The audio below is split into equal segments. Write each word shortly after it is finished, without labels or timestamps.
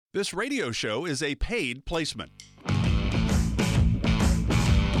This radio show is a paid placement.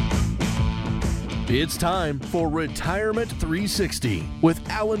 It's time for Retirement 360 with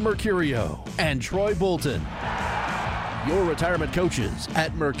Alan Mercurio and Troy Bolton, your retirement coaches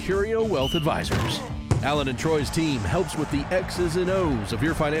at Mercurio Wealth Advisors. Alan and Troy's team helps with the X's and O's of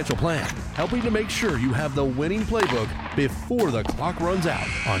your financial plan, helping to make sure you have the winning playbook before the clock runs out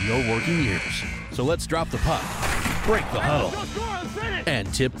on your working years. So let's drop the puck, break the huddle,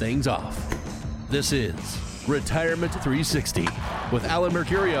 and tip things off. This is Retirement 360 with Alan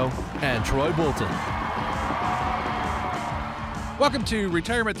Mercurio and Troy Bolton. Welcome to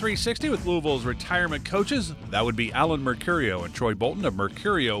Retirement 360 with Louisville's retirement coaches. That would be Alan Mercurio and Troy Bolton of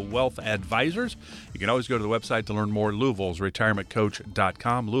Mercurio Wealth Advisors. You can always go to the website to learn more,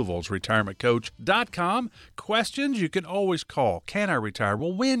 louisvillesretirementcoach.com, louisvillesretirementcoach.com. Questions you can always call. Can I retire?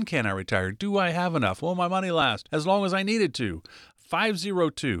 Well, when can I retire? Do I have enough? Will my money last as long as I need it to?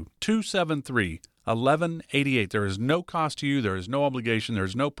 502-273-1188. There is no cost to you. There is no obligation. There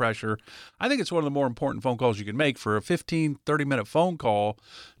is no pressure. I think it's one of the more important phone calls you can make for a 15, 30-minute phone call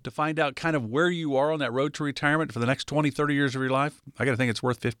to find out kind of where you are on that road to retirement for the next 20, 30 years of your life. I got to think it's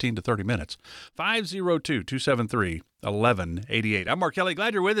worth 15 to 30 minutes. 502-273-1188. I'm Mark Kelly.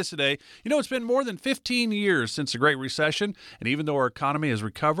 Glad you're with us today. You know, it's been more than 15 years since the Great Recession, and even though our economy has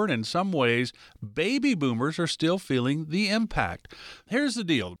recovered, in some ways, baby boomers are still feeling the impact. Here's the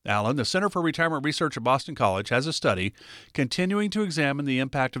deal, Alan. The Center for Retirement Research at Boston College has a study continuing to examine the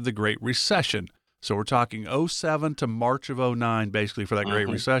impact of the Great Recession. So we're talking 07 to March of 09, basically, for that Great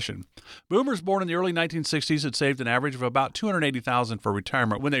Recession. Boomers born in the early 1960s had saved an average of about $280,000 for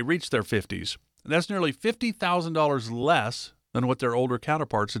retirement when they reached their 50s. And that's nearly $50,000 less than what their older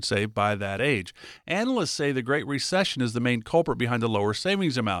counterparts had saved by that age. Analysts say the Great Recession is the main culprit behind the lower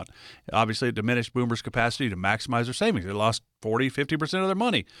savings amount. Obviously, it diminished boomers' capacity to maximize their savings. They lost 40-50% of their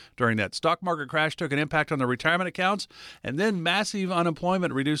money during that. Stock market crash took an impact on their retirement accounts, and then massive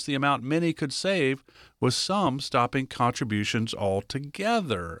unemployment reduced the amount many could save, with some stopping contributions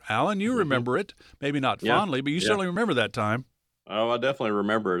altogether. Alan, you remember it. Maybe not fondly, but you certainly remember that time. Oh, I definitely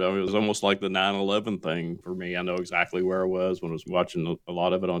remember it. I mean, it was almost like the 9/11 thing for me. I know exactly where I was when I was watching a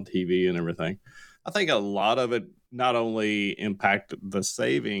lot of it on TV and everything. I think a lot of it not only impacted the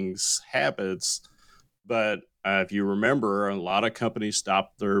savings habits, but if you remember, a lot of companies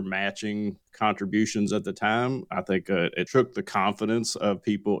stopped their matching contributions at the time. I think it took the confidence of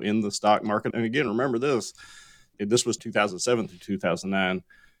people in the stock market. And again, remember this was 2007 to 2009.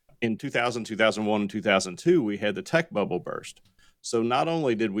 In 2000, 2001, and 2002, we had the tech bubble burst. So not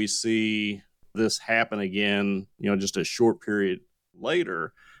only did we see this happen again, just a short period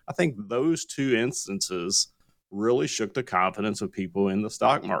later, I think those two instances really shook the confidence of people in the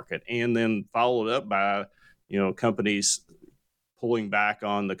stock market, and then followed up by, companies pulling back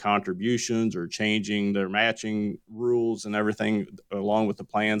on the contributions or changing their matching rules and everything along with the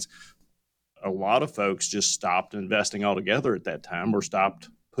plans. A lot of folks just stopped investing altogether at that time, or stopped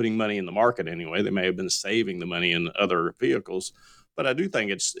putting money in the market anyway. They may have been saving the money in other vehicles, but I do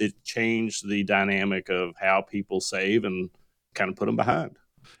think it changed the dynamic of how people save and kind of put them behind.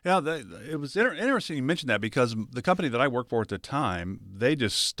 Yeah, it was interesting you mentioned that, because the company that I worked for at the time, they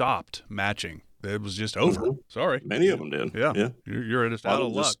just stopped matching. It was just over. Sorry. Many of them did. Yeah. You're just out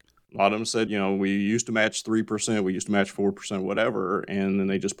of luck. A lot of them said, we used to match 3%, we used to match 4%, whatever, and then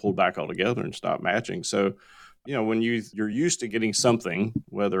they just pulled back altogether and stopped matching. So, when you're used to getting something,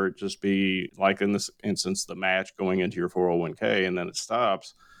 whether it just be like in this instance, the match going into your 401k, and then it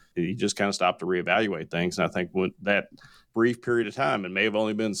stops, you just kind of stop to reevaluate things. And I think when that brief period of time, it may have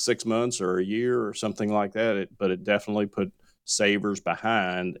only been 6 months or a year or something like that, but it definitely put savers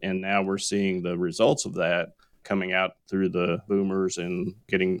behind. And now we're seeing the results of that coming out through the boomers and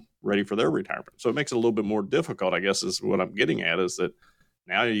getting ready for their retirement. So it makes it a little bit more difficult, I guess, is what I'm getting at, is that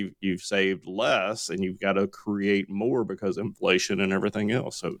now you've saved less and you've got to create more because of inflation and everything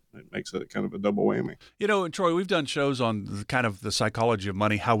else. So it makes it kind of a double whammy. Troy, we've done shows on kind of the psychology of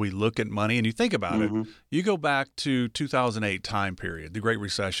money, how we look at money. And you think about it, you go back to 2008 time period, the Great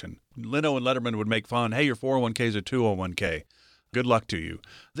Recession. Leno and Letterman would make fun, hey, your 401k is a 201k. Good luck to you.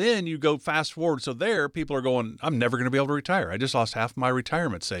 Then you go fast forward. So there, people are going, I'm never going to be able to retire. I just lost half my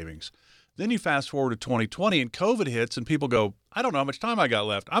retirement savings. Then you fast forward to 2020 and COVID hits and people go, I don't know how much time I got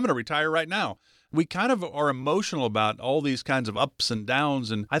left. I'm going to retire right now. We kind of are emotional about all these kinds of ups and downs.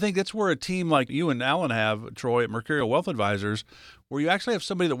 And I think that's where a team like you and Alan have, Troy, at Mercurio Wealth Advisors, where you actually have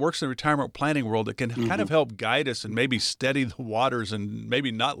somebody that works in the retirement planning world that can kind of help guide us and maybe steady the waters and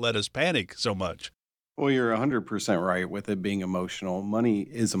maybe not let us panic so much. Well, you're 100% right with it being emotional. Money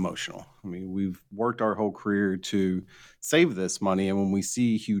is emotional. I mean, we've worked our whole career to save this money. And when we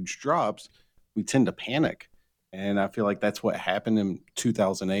see huge drops, we tend to panic. And I feel like that's what happened in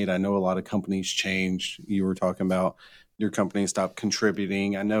 2008. I know a lot of companies changed. You were talking about your company stopped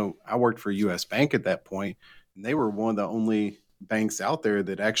contributing. I know I worked for US Bank at that point, and they were one of the only banks out there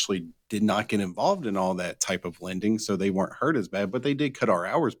that actually did not get involved in all that type of lending. So they weren't hurt as bad, but they did cut our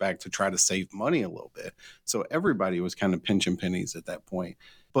hours back to try to save money a little bit. So everybody was kind of pinching pennies at that point.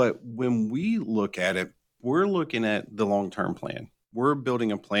 But when we look at it, we're looking at the long term plan. We're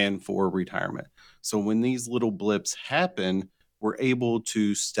building a plan for retirement. So when these little blips happen, we're able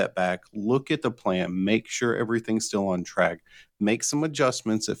to step back, look at the plan, make sure everything's still on track, make some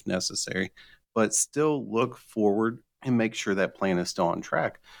adjustments if necessary, but still look forward and make sure that plan is still on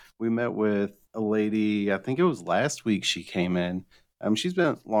track. We met with a lady, I think it was last week she came in. She's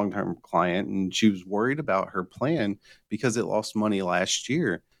been a long-term client and she was worried about her plan because it lost money last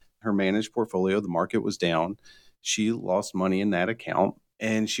year. Her managed portfolio, the market was down. She lost money in that account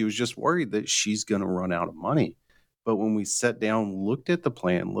and she was just worried that she's going to run out of money. But when we sat down, looked at the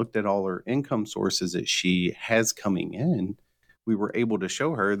plan, looked at all her income sources that she has coming in, we were able to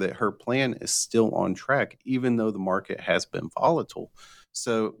show her that her plan is still on track, even though the market has been volatile.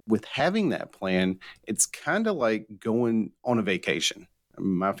 So, with having that plan, it's kind of like going on a vacation.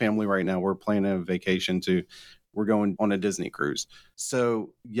 My family right now, we're planning a vacation we're going on a Disney cruise.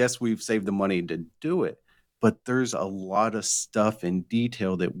 So, yes, we've saved the money to do it, but there's a lot of stuff in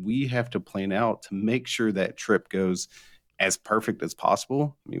detail that we have to plan out to make sure that trip goes as perfect as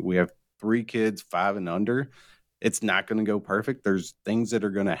possible. I mean, we have 3 kids, 5 and under. It's not going to go perfect. There's things that are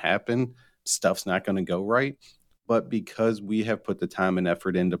going to happen. Stuff's not going to go right. But because we have put the time and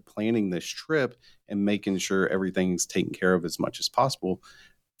effort into planning this trip and making sure everything's taken care of as much as possible,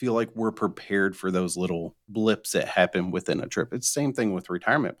 feel like we're prepared for those little blips that happen within a trip. It's the same thing with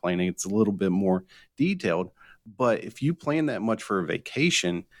retirement planning. It's a little bit more detailed. But if you plan that much for a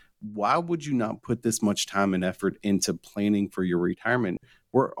vacation, why would you not put this much time and effort into planning for your retirement?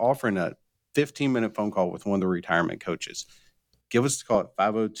 We're offering a 15-minute phone call with one of the retirement coaches. Give us a call at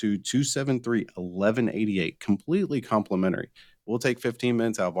 502-273-1188, completely complimentary. We'll take 15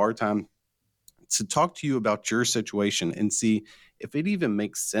 minutes out of our time to talk to you about your situation and see if it even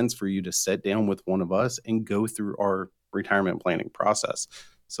makes sense for you to sit down with one of us and go through our retirement planning process.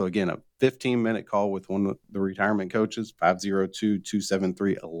 So again, a 15-minute call with one of the retirement coaches,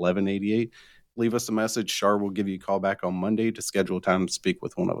 502-273-1188. Leave us a message. Shar will give you a call back on Monday to schedule time to speak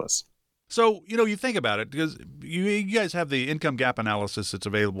with one of us. So, you think about it because you guys have the income gap analysis that's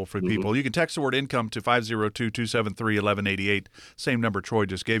available for people. You can text the word income to 502-273-1188, same number Troy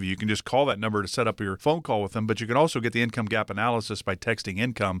just gave you. You can just call that number to set up your phone call with them, but you can also get the income gap analysis by texting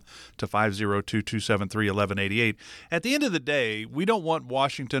income to 502-273-1188. At the end of the day, we don't want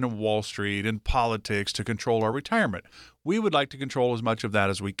Washington and Wall Street and politics to control our retirement. We would like to control as much of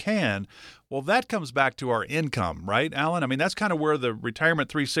that as we can. Well, that comes back to our income, right, Alan? I mean, that's kind of where the Retirement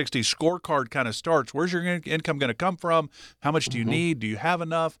 360 scorecard kind of starts. Where's your income going to come from? How much do you need? Do you have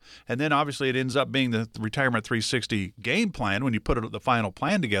enough? And then obviously it ends up being the Retirement 360 game plan when you put the final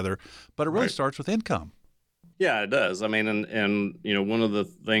plan together. But it really starts with income. Yeah, it does. I mean, and one of the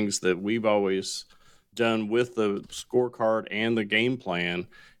things that we've always done with the scorecard and the game plan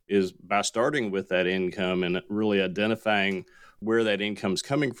is by starting with that income and really identifying where that income's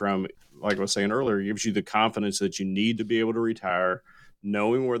coming from. Like I was saying earlier, it gives you the confidence that you need to be able to retire,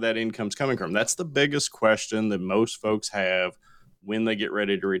 knowing where that income's coming from. That's the biggest question that most folks have when they get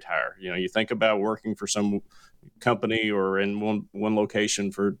ready to retire. You think about working for some company or in one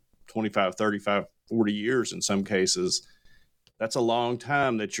location for 25, 35, 40 years in some cases. That's a long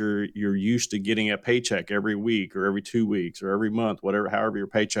time that you're used to getting a paycheck every week or every 2 weeks or every month, however your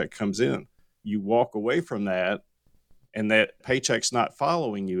paycheck comes in. You walk away from that and that paycheck's not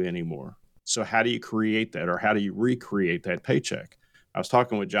following you anymore. So how do you create that, or how do you recreate that paycheck? I was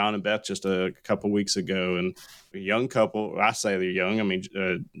talking with John and Beth just a couple weeks ago, and a young couple, I say they're young. I mean,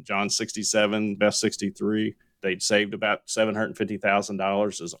 John's 67, Beth 63. They'd saved about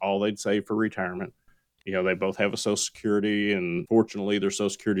 $750,000 is all they'd save for retirement. They both have a Social Security, and fortunately, their Social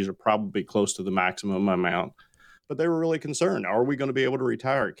Securities are probably close to the maximum amount. But they were really concerned. Are we going to be able to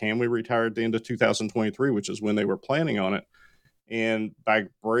retire? Can we retire at the end of 2023, which is when they were planning on it? And by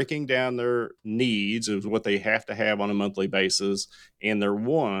breaking down their needs of what they have to have on a monthly basis and their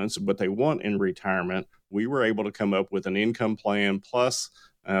wants, what they want in retirement, we were able to come up with an income plan plus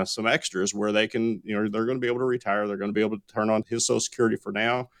some extras where they can, they're going to be able to retire. They're going to be able to turn on his Social Security for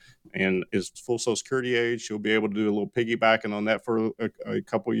now, and his full Social Security age. He'll be able to do a little piggybacking on that for a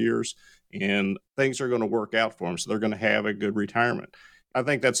couple of years, and things are going to work out for him. So they're going to have a good retirement. I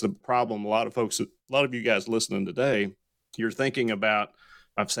think that's the problem. A lot of you guys listening today, you're thinking about,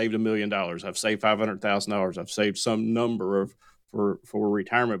 I've saved $1 million. I've saved $500,000. I've saved some number for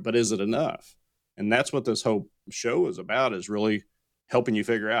retirement, but is it enough? And that's what this whole show is about, is really helping you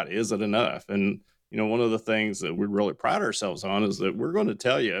figure out, is it enough? And, one of the things that we really pride ourselves on is that we're going to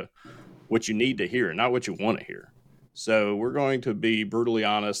tell you what you need to hear, not what you want to hear. So we're going to be brutally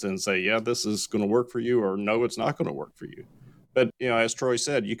honest and say, yeah, this is going to work for you, or no, it's not going to work for you. But, as Troy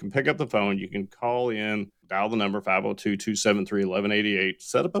said, you can pick up the phone, you can call in, dial the number 502-273-1188,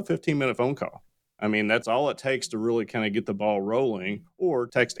 set up a 15-minute phone call. I mean, that's all it takes to really kind of get the ball rolling, or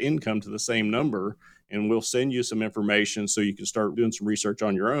text income to the same number, and we'll send you some information so you can start doing some research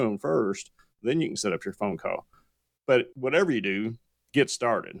on your own first. Then you can set up your phone call. But whatever you do, get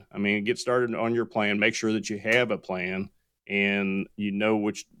started. I mean, get started on your plan. Make sure that you have a plan and you know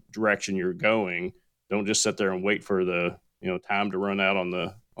which direction you're going. Don't just sit there and wait for the time to run out on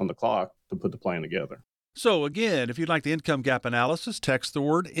the clock to put the plan together. So again, if you'd like the income gap analysis, text the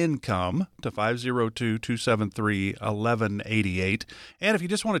word income to 502-273-1188. And if you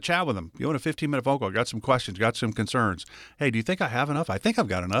just want to chat with them, you want a 15-minute phone call, got some questions, got some concerns. Hey, do you think I have enough? I think I've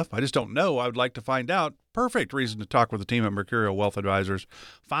got enough. I just don't know. I would like to find out. Perfect reason to talk with the team at Mercurio Wealth Advisors.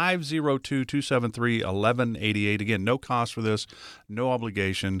 502-273-1188. Again, no cost for this, no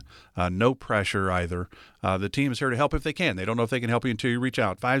obligation, no pressure either. The team is here to help if they can. They don't know if they can help you until you reach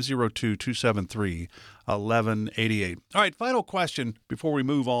out. 502-273-1188. All right, final question before we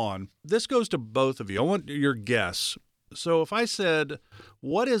move on. This goes to both of you. I want your guess. So if I said,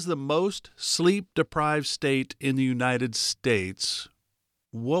 what is the most sleep-deprived state in the United States?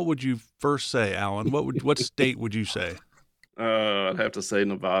 What would you first say, Alan? What state would you say? I'd have to say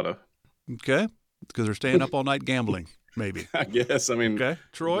Nevada. Okay, because they're staying up all night gambling, maybe. I guess. I mean, okay,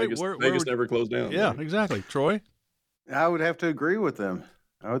 Troy, Vegas never closed down. Yeah, exactly. Troy, I would have to agree with them.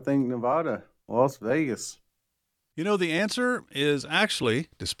 I would think Nevada, Las Vegas. The answer is actually,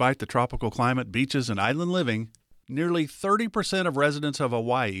 despite the tropical climate, beaches, and island living, nearly 30% of residents of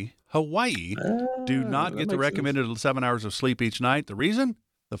Hawaii do not get the recommended 7 hours of sleep each night. The reason?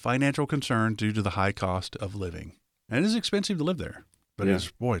 The financial concern due to the high cost of living. And it is expensive to live there. But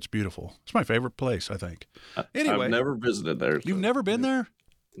it's beautiful. It's my favorite place, I think. Anyway, I've never visited there. You've never been there?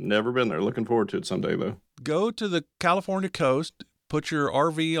 Never been there. Looking forward to it someday, though. Go to the California coast, put your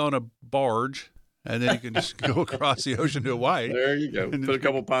RV on a barge, and then you can just go across the ocean to Hawaii. There you go. Put a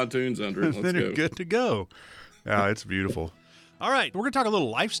couple pontoons under it. Let's then go. You're good to go. Yeah, it's beautiful. All right, we're going to talk a little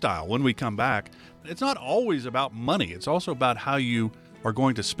lifestyle when we come back. It's not always about money. It's also about how you are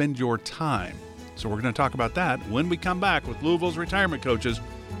going to spend your time. So we're going to talk about that when we come back with Louisville's retirement coaches,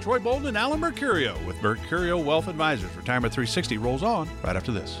 Troy Bolton and Alan Mercurio with Mercurio Wealth Advisors. Retirement 360 rolls on right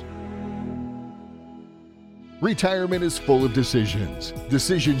after this. Retirement is full of decisions.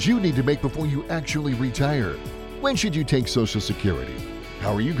 Decisions you need to make before you actually retire. When should you take Social Security?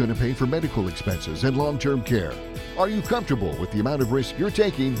 How are you going to pay for medical expenses and long-term care? Are you comfortable with the amount of risk you're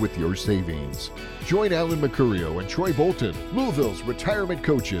taking with your savings? Join Alan Mercurio and Troy Bolton, Louisville's retirement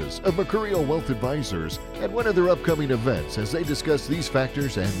coaches of Mercurio Wealth Advisors, at one of their upcoming events as they discuss these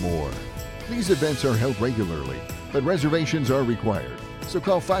factors and more. These events are held regularly, but reservations are required. So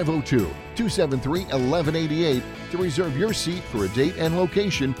call 502-273-1188 to reserve your seat for a date and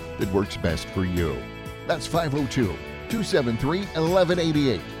location that works best for you. That's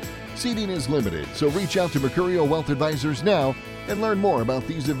 502-273-1188. Seating is limited, so reach out to Mercurio Wealth Advisors now and learn more about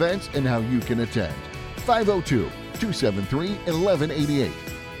these events and how you can attend. 502-273-1188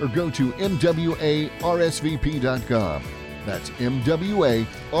 or go to MWARSVP.com. That's MWARSVP.com.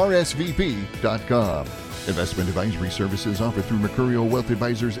 Investment advisory services offered through Mercurio Wealth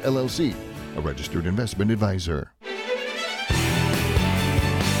Advisors, LLC, a registered investment advisor.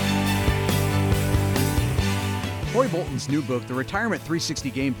 Troy Bolton's new book, The Retirement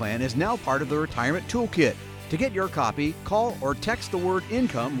 360 Game Plan, is now part of the Retirement Toolkit. To get your copy, call or text the word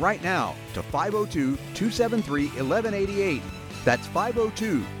income right now to 502-273-1188. That's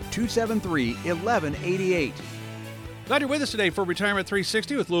 502-273-1188. Glad you're with us today for Retirement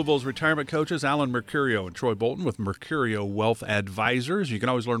 360 with Louisville's retirement coaches, Alan Mercurio and Troy Bolton with Mercurio Wealth Advisors. You can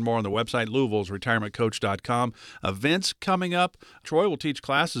always learn more on the website, Louisville'sRetirementCoach.com. Events coming up. Troy will teach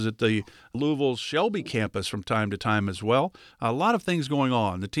classes at the Louisville's Shelby campus from time to time as well. A lot of things going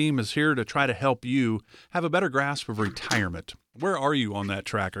on. The team is here to try to help you have a better grasp of retirement. Where are you on that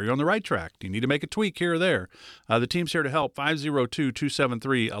track? Are you on the right track? Do you need to make a tweak here or there? The team's here to help.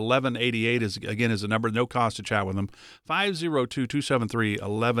 502-273-1188 is the number. No cost to chat with them.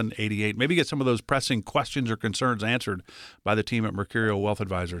 502-273-1188. Maybe get some of those pressing questions or concerns answered by the team at Mercurio Wealth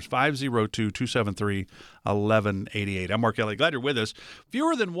Advisors. 502-273-1188. I'm Mark Kelly. Glad you're with us.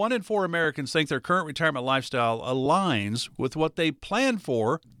 Fewer than 1 in 4 Americans think their current retirement lifestyle aligns with what they plan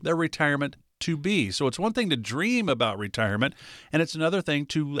for their retirement to be. So it's one thing to dream about retirement, and it's another thing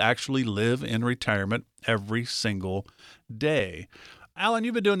to actually live in retirement every single day. Alan,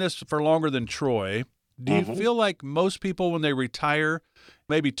 you've been doing this for longer than Troy. Do you feel like most people, when they retire,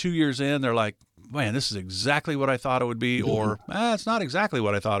 maybe 2 years in, they're like, man, this is exactly what I thought it would be, or it's not exactly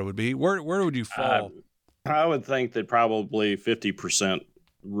what I thought it would be? Where would you fall? I would think that probably 50%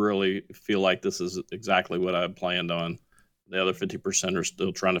 really feel like this is exactly what I planned on. The other 50% are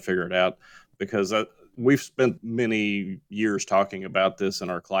still trying to figure it out, because we've spent many years talking about this in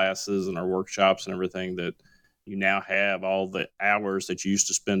our classes and our workshops and everything, that you now have all the hours that you used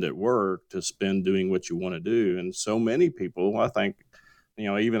to spend at work to spend doing what you want to do. And so many people, I think,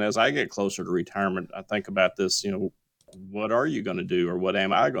 even as I get closer to retirement, I think about this, what are you going to do, or what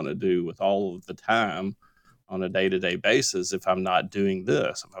am I going to do with all of the time on a day-to-day basis if I'm not doing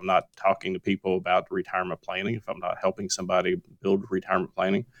this, if I'm not talking to people about retirement planning, if I'm not helping somebody build retirement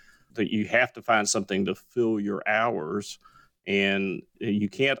planning? That you have to find something to fill your hours, and you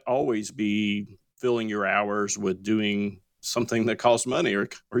can't always be filling your hours with doing something that costs money, or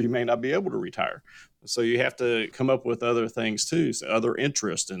you may not be able to retire. So you have to come up with other things too, so other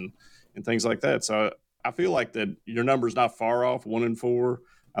interests and things like that. So I feel like that your number's not far off. 1 in 4.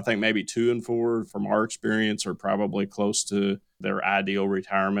 I think maybe 2 in 4 from our experience are probably close to their ideal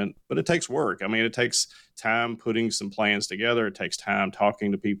retirement, but it takes work. I mean, it takes time putting some plans together. It takes time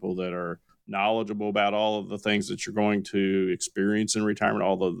talking to people that are knowledgeable about all of the things that you're going to experience in retirement,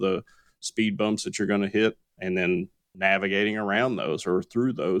 all of the speed bumps that you're going to hit, and then navigating around those or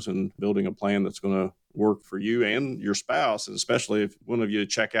through those and building a plan that's going to work for you and your spouse. And especially if one of you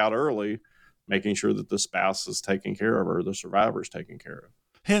check out early, making sure that the spouse is taken care of, or the survivor is taken care of.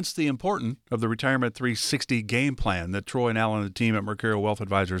 Hence the importance of the Retirement 360 game plan that Troy and Alan and the team at Mercurio Wealth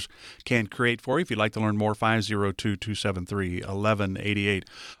Advisors can create for you. If you'd like to learn more, 502-273-1188.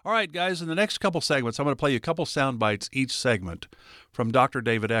 All right, guys, in the next couple segments, I'm going to play you a couple sound bites each segment from Dr.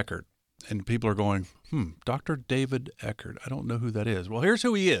 David Eckert. And people are going, Dr. David Eckert, I don't know who that is. Well, here's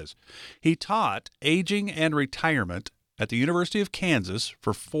who he is. He taught aging and retirement at the University of Kansas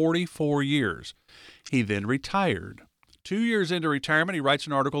for 44 years. He then retired. 2 years into retirement, he writes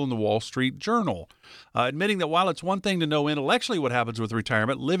an article in the Wall Street Journal, admitting that while it's one thing to know intellectually what happens with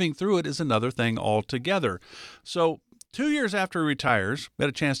retirement, living through it is another thing altogether. So 2 years after he retires, we had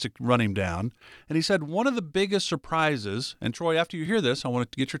a chance to run him down, and he said one of the biggest surprises, and Troy, after you hear this, I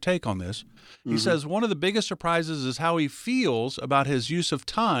want to get your take on this. He says one of the biggest surprises is how he feels about his use of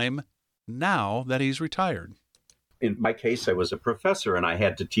time now that he's retired. In my case, I was a professor, and I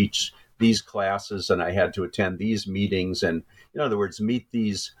had to teach these classes, and I had to attend these meetings, and in other words, meet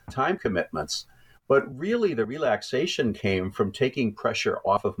these time commitments. But really, the relaxation came from taking pressure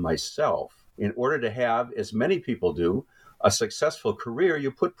off of myself. In order to have, as many people do, a successful career, you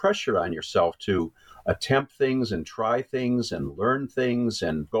put pressure on yourself to attempt things and try things and learn things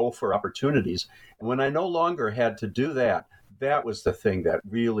and go for opportunities. And when I no longer had to do that, that was the thing that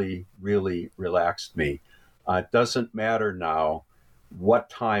really, really relaxed me. It doesn't matter now what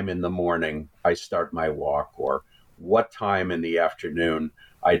time in the morning I start my walk, or what time in the afternoon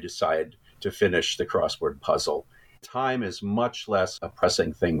I decide to finish the crossword puzzle. Time is much less a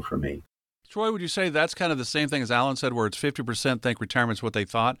pressing thing for me. Troy, would you say that's kind of the same thing as Alan said, where it's 50% think retirement's what they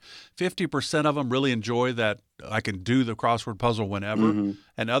thought, 50% of them really enjoy that I can do the crossword puzzle whenever,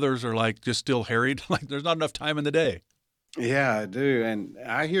 and others are like just still harried, like there's not enough time in the day? Yeah, I do. And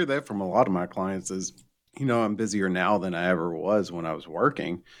I hear that from a lot of my clients is, I'm busier now than I ever was when I was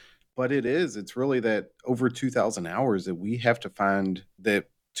working. But it's really that over 2,000 hours that we have to find, that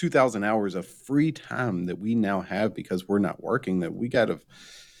 2,000 hours of free time that we now have because we're not working, that we got to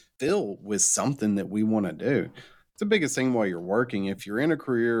fill with something that we want to do. It's the biggest thing while you're working. If you're in a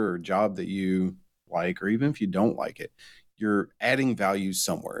career or job that you like, or even if you don't like it, you're adding value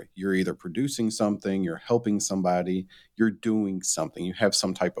somewhere. You're either producing something, you're helping somebody, you're doing something, you have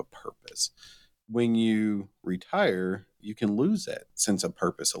some type of purpose. When you retire, you can lose that sense of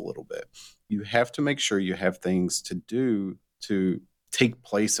purpose a little bit. You have to make sure you have things to do to take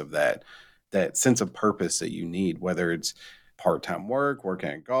place of that sense of purpose that you need, whether it's part-time work, working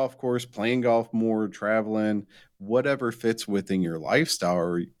at a golf course, playing golf more, traveling, whatever fits within your lifestyle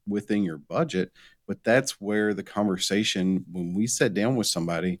or within your budget. But that's where the conversation, when we sit down with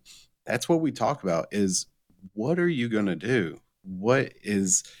somebody, that's what we talk about is what are you going to do? What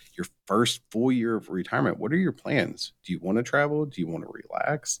is your first full year of retirement? What are your plans? Do you want to travel? Do you want to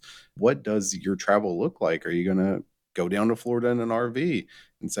relax? What does your travel look like? Are you going to go down to Florida in an RV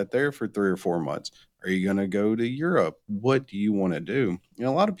and sit there for 3 or 4 months? Are you going to go to Europe? What do you want to do? You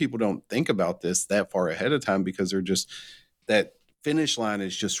know, a lot of people don't think about this that far ahead of time because they're just, that finish line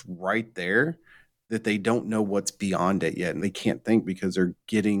is just right there that they don't know what's beyond it yet. And they can't think because they're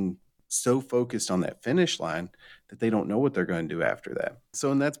getting so focused on that finish line that they don't know what they're going to do after that.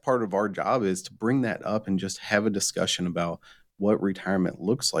 So, and that's part of our job is to bring that up and just have a discussion about what retirement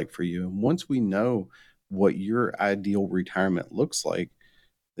looks like for you. And once we know what your ideal retirement looks like,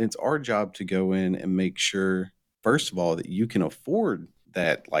 then it's our job to go in and make sure, first of all, that you can afford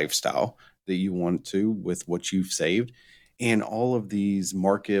that lifestyle that you want to with what you've saved, and all of these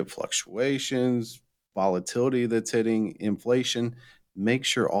market fluctuations, volatility that's hitting, inflation, make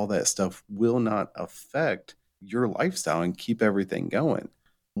sure all that stuff will not affect your lifestyle and keep everything going.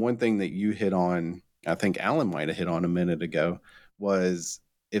 One thing that you hit on, I think Alan might have hit on a minute ago, was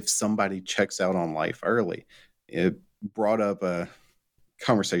if somebody checks out on life early. It brought up a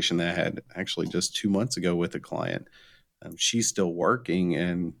conversation that I had actually just 2 months ago with a client. She's still working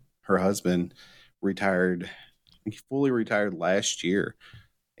and her husband retired, he fully retired last year,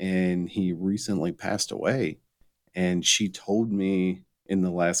 and he recently passed away. And she told me in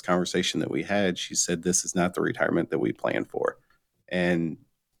the last conversation that we had, she said, this is not the retirement that we planned for. And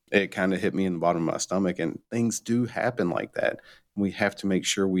it kind of hit me in the bottom of my stomach. And things do happen like that. We have to make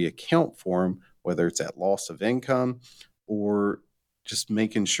sure we account for them, whether it's that loss of income or just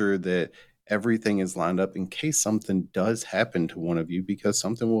making sure that everything is lined up in case something does happen to one of you, because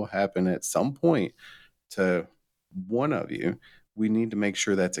something will happen at some point to one of you. We need to make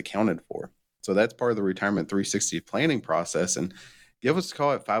sure that's accounted for. So that's part of the Retirement 360 planning process. And give us a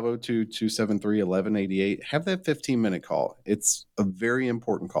call at 502-273-1188. Have that 15-minute call. It's a very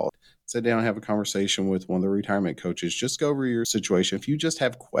important call. Sit down and have a conversation with one of the retirement coaches. Just go over your situation. If you just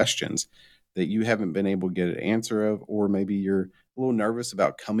have questions that you haven't been able to get an answer of, or maybe you're a little nervous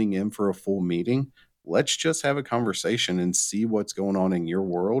about coming in for a full meeting, let's just have a conversation and see what's going on in your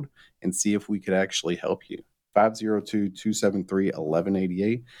world and see if we could actually help you.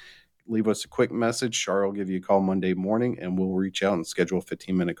 502-273-1188. Leave us a quick message. Char will give you a call Monday morning, and we'll reach out and schedule a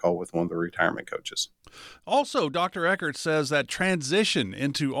 15-minute call with one of the retirement coaches. Also, Dr. Eckert says that transition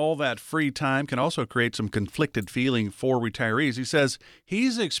into all that free time can also create some conflicted feeling for retirees. He says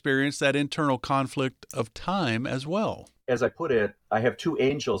he's experienced that internal conflict of time as well. As I put it, I have 2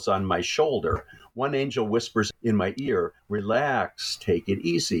 angels on my shoulder. One angel whispers in my ear, relax, take it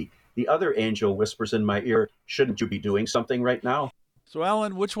easy. The other angel whispers in my ear, shouldn't you be doing something right now? So,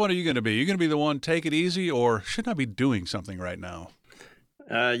 Alan, which one are you going to be? You're going to be the one, take it easy, or should I be doing something right now?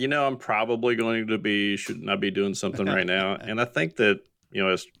 I'm probably going to be, shouldn't I be doing something right now? And I think that,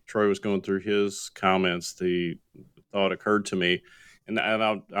 as Troy was going through his comments, the thought occurred to me, and I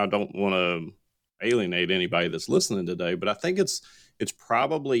don't want to alienate anybody that's listening today, but I think it's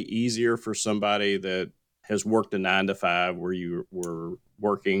probably easier for somebody that has worked a 9-to-5 where you were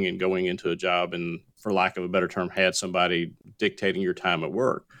working and going into a job and, for lack of a better term, had somebody dictating your time at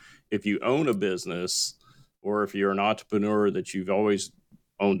work. If you own a business, or if you're an entrepreneur that you've always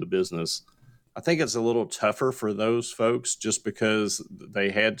owned a business, I think it's a little tougher for those folks just because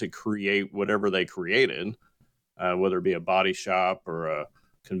they had to create whatever they created, whether it be a body shop or a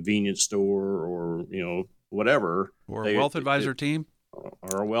convenience store or, whatever. Or a wealth advisor team.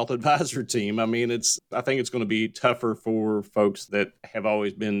 Or a wealth advisor team. I mean, I think it's going to be tougher for folks that have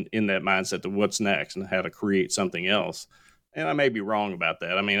always been in that mindset of what's next and how to create something else. And I may be wrong about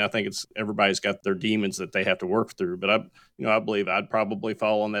that. I mean, I think everybody's got their demons that they have to work through, but I believe I'd probably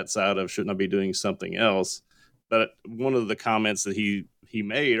fall on that side of shouldn't I be doing something else? But one of the comments that he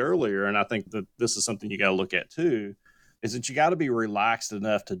made earlier, and I think that this is something you got to look at too, is that you got to be relaxed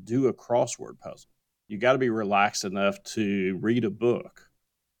enough to do a crossword puzzle. You got to be relaxed enough to read a book,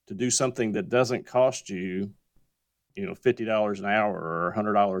 to do something that doesn't cost you, $50 an hour or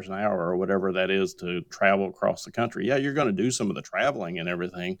 $100 an hour or whatever that is to travel across the country. Yeah, you're going to do some of the traveling and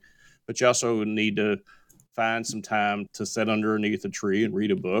everything, but you also need to find some time to sit underneath a tree and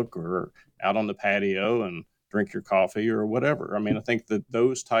read a book or out on the patio and drink your coffee or whatever. I mean, I think that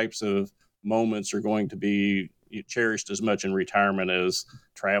those types of moments are going to be cherished as much in retirement as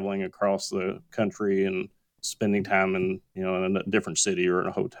traveling across the country and spending time in a different city or in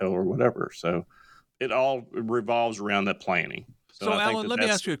a hotel or whatever. So it all revolves around that planning. So Alan, let me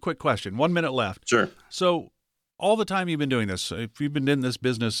ask you a quick question. 1 minute left. Sure. So all the time you've been doing this, if you've been in this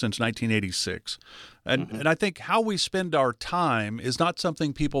business since 1986, and I think how we spend our time is not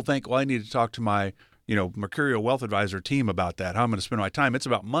something people think, well, I need to talk to my, Mercurio Wealth Advisor team about that, how I'm going to spend my time. It's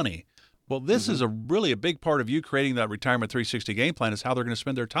about money. Well, this is really a big part of you creating that Retirement 360 game plan is how they're going to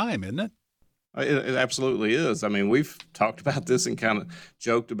spend their time, isn't it? It absolutely is. I mean, we've talked about this and kind of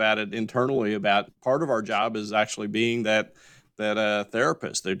joked about it internally about part of our job is actually being that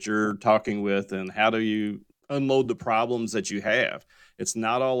therapist that you're talking with, and how do you unload the problems that you have. It's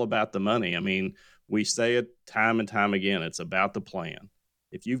not all about the money. I mean, we say it time and time again, it's about the plan.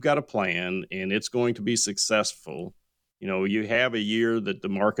 If you've got a plan and it's going to be successful, you have a year that the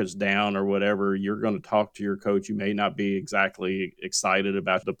market's down or whatever, you're going to talk to your coach. You may not be exactly excited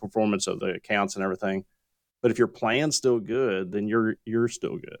about the performance of the accounts and everything, but if your plan's still good, then you're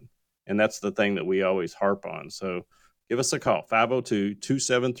still good. And that's the thing that we always harp on. So give us a call,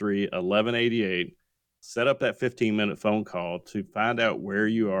 502-273-1188. Set up that 15-minute phone call to find out where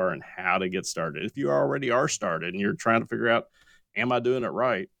you are and how to get started. If you already are started and you're trying to figure out, am I doing it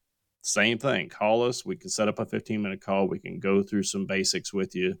right? Same thing. Call us. We can set up a 15-minute call. We can go through some basics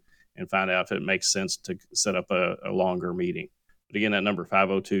with you and find out if it makes sense to set up a longer meeting. But again, that number,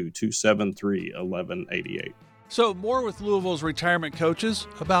 502-273-1188. So more with Louisville's retirement coaches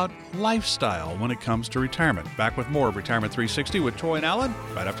about lifestyle when it comes to retirement. Back with more of Retirement 360 with Troy and Alan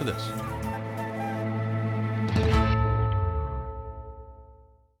right after this.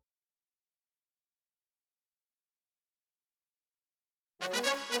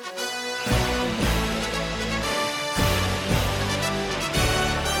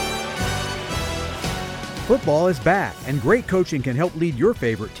 Football is back, and great coaching can help lead your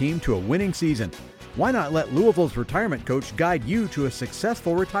favorite team to a winning season. Why not let Louisville's retirement coach guide you to a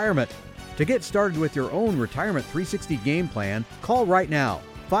successful retirement? To get started with your own Retirement 360 game plan, call right now,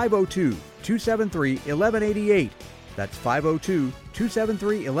 502-273-1188. That's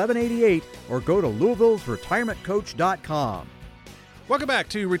 502-273-1188, or go to Louisville'sRetirementCoach.com. Welcome back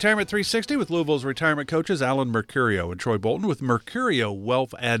to Retirement 360 with Louisville's retirement coaches, Alan Mercurio and Troy Bolton with Mercurio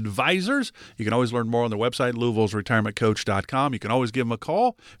Wealth Advisors. You can always learn more on their website, Louisville'sRetirementCoach.com. You can always give them a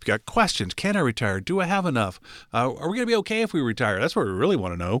call. If you got questions, can I retire? Do I have enough? Are we going to be okay if we retire? That's what we really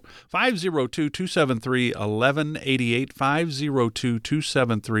want to know. 502-273-1188,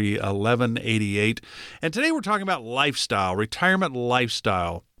 502-273-1188. And today we're talking about lifestyle, retirement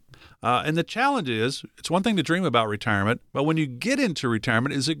lifestyle. And the challenge is, it's one thing to dream about retirement, but when you get into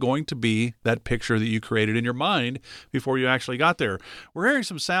retirement, is it going to be that picture that you created in your mind before you actually got there? We're hearing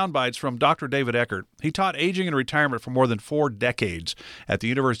some sound bites from Dr. David Eckert. He taught aging and retirement for more than 4 decades at the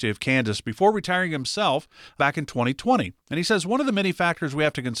University of Kansas before retiring himself back in 2020. And he says one of the many factors we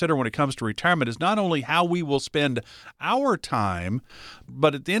have to consider when it comes to retirement is not only how we will spend our time,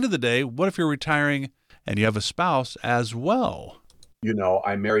 but at the end of the day, what if you're retiring and you have a spouse as well?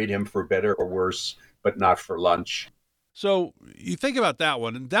 I married him for better or worse, but not for lunch. So you think about that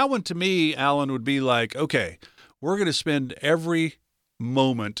one. And that one to me, Alan, would be like, okay, we're going to spend every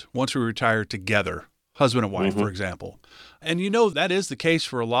moment once we retire together, husband and wife, for example. And that is the case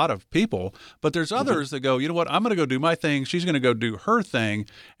for a lot of people. But there's others that go, you know what, I'm going to go do my thing. She's going to go do her thing.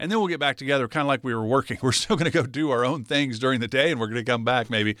 And then we'll get back together kind of like we were working. We're still going to go do our own things during the day and we're going to come back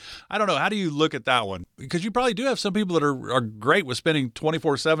maybe. I don't know. How do you look at that one? Because you probably do have some people that are great with spending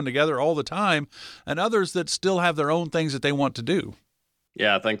 24/7 together all the time and others that still have their own things that they want to do.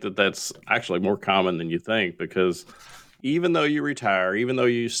 Yeah, I think that's actually more common than you think, because even though you retire, even though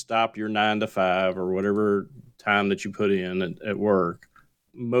you stop your 9 to 5 or whatever time that you put in at work,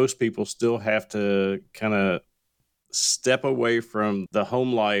 most people still have to kind of step away from the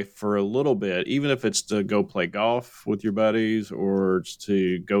home life for a little bit, even if it's to go play golf with your buddies or it's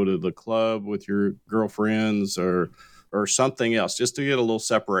to go to the club with your girlfriends or something else, just to get a little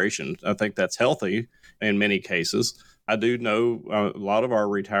separation. I think that's healthy in many cases. I do know a lot of our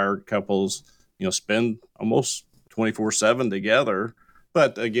retired couples, spend almost 24/7 together.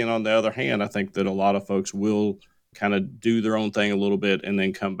 But again, on the other hand, I think that a lot of folks will kind of do their own thing a little bit and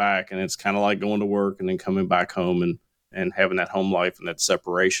then come back. And it's kind of like going to work and then coming back home and having that home life and that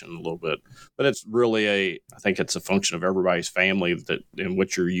separation a little bit. But it's really I think it's a function of everybody's family and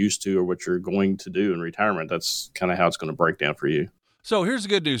what you're used to or what you're going to do in retirement. That's kind of how it's going to break down for you. So here's the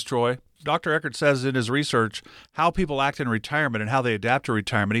good news, Troy. Dr. Eckert says in his research how people act in retirement and how they adapt to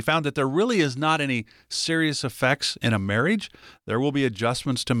retirement. He found that there really is not any serious effects in a marriage. There will be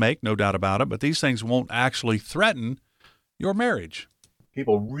adjustments to make, no doubt about it, but these things won't actually threaten your marriage.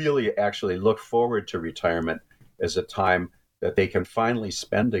 People really actually look forward to retirement as a time that they can finally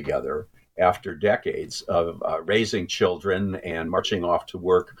spend together after decades of raising children and marching off to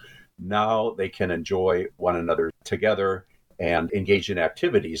work. Now they can enjoy one another together and engage in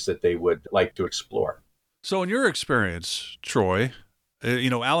activities that they would like to explore. So in your experience, Troy,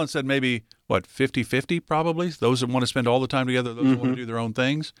 Alan said maybe, 50-50 probably? Those that want to spend all the time together, those that want to do their own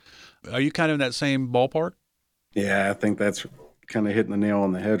things. Are you kind of in that same ballpark? Yeah, I think that's kind of hitting the nail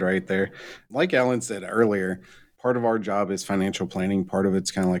on the head right there. Like Alan said earlier, part of our job is financial planning. Part of it's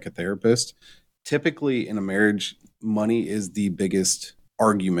kind of like a therapist. Typically in a marriage, money is the biggest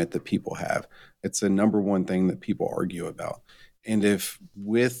argument that people have. It's the number one thing that people argue about. And if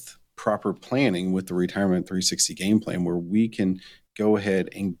with proper planning, with the Retirement 360 game plan, where we can go ahead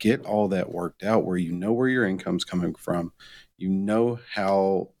and get all that worked out, where you know where your income's coming from, you know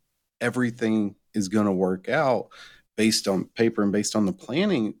how everything is going to work out based on paper and based on the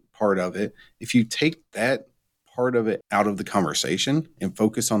planning part of it. If you take that part of it out of the conversation and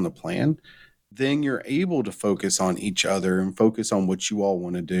focus on the plan, then you're able to focus on each other and focus on what you all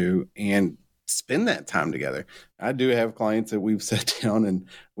want to do and spend that time together. I do have clients that we've sat down, and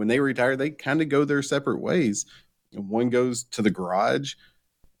when they retire, they kind of go their separate ways. One goes to the garage.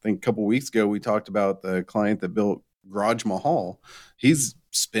 I think a couple of weeks ago, we talked about the client that built Garage Mahal. He's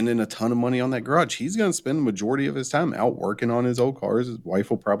spending a ton of money on that garage. He's going to spend the majority of his time out working on his old cars. His wife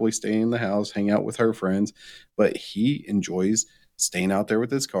will probably stay in the house, hang out with her friends, but he enjoys staying out there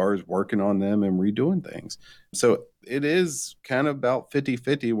with his cars, working on them and redoing things. So it is kind of about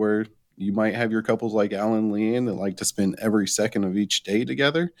 50-50, where you might have your couples like Alan and Leanne that like to spend every second of each day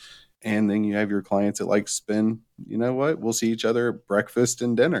together. And then you have your clients that like to spend, you know what, we'll see each other at breakfast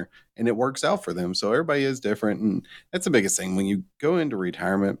and dinner, and it works out for them. So everybody is different. And that's the biggest thing. When you go into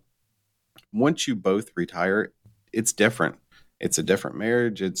retirement, once you both retire, it's different. It's a different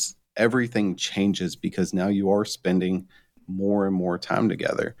marriage. Everything changes because now you are spending more and more time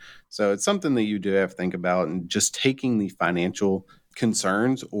together. So it's something that you do have to think about, and just taking the financial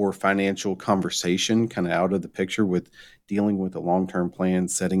concerns or financial conversation kind of out of the picture with dealing with a long-term plan,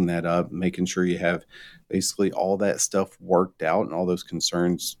 setting that up, making sure you have basically all that stuff worked out and all those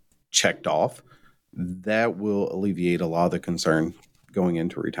concerns checked off. That will alleviate a lot of the concern going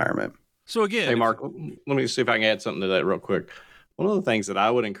into retirement. So again, hey Mark, let me see if I can add something to that real quick. One of the things that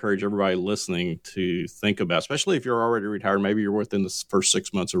I would encourage everybody listening to think about, especially if you're already retired, maybe you're within the first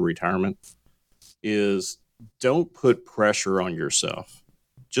 6 months of retirement, is don't put pressure on yourself.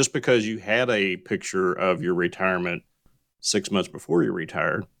 Just because you had a picture of your retirement 6 months before you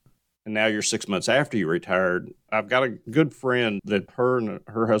retired, and now you're 6 months after you retired. I've got a good friend that her and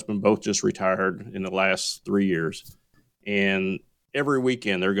her husband both just retired in the last 3 years. And every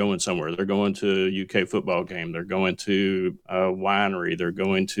weekend they're going somewhere. They're going to a UK football game. They're going to a winery. They're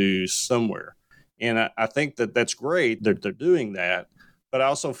going to somewhere. And I think that that's great that they're doing that. But I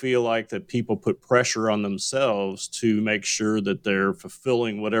also feel like that people put pressure on themselves to make sure that they're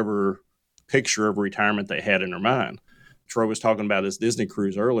fulfilling whatever picture of retirement they had in their mind. Troy was talking about his Disney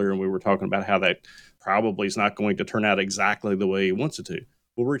cruise earlier, and we were talking about how that probably is not going to turn out exactly the way he wants it to.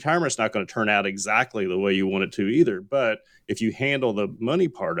 Well, retirement's not going to turn out exactly the way you want it to either. But if you handle the money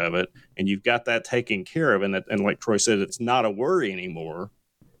part of it and you've got that taken care of, and like Troy said, it's not a worry anymore,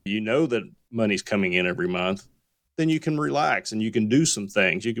 you know that money's coming in every month, then you can relax and you can do some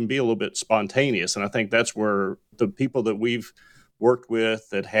things. You can be a little bit spontaneous. And I think that's where the people that we've worked with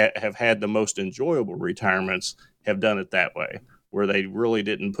that have had the most enjoyable retirements have done it that way, where they really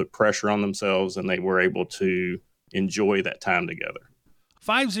didn't put pressure on themselves and they were able to enjoy that time together.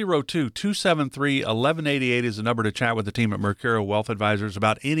 502-273-1188 is the number to chat with the team at Mercurio Wealth Advisors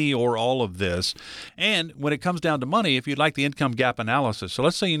about any or all of this. And when it comes down to money, if you'd like the income gap analysis, so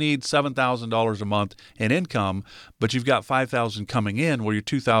let's say you need $7,000 a month in income, but you've got $5,000 coming in, well, you're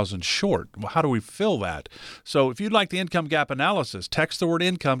 $2,000 short. Well, how do we fill that? So if you'd like the income gap analysis, text the word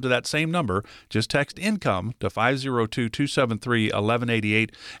income to that same number. Just text income to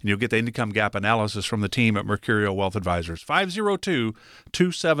 502-273-1188, and you'll get the income gap analysis from the team at Mercurio Wealth Advisors.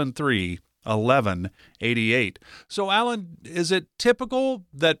 502-273-1188. So, Alan, is it typical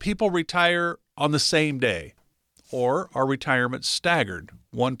that people retire on the same day, or are retirements staggered?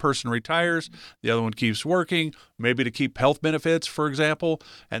 One person retires, the other one keeps working, maybe to keep health benefits, for example,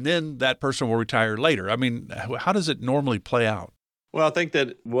 and then that person will retire later. I mean, how does it normally play out? Well, I think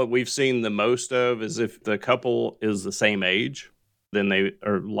that what we've seen the most of is if the couple is the same age, then they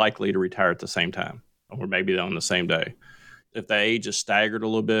are likely to retire at the same time, or maybe on the same day. If the age is staggered a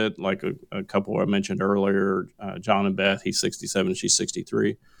little bit, like a couple I mentioned earlier, John and Beth, he's 67, she's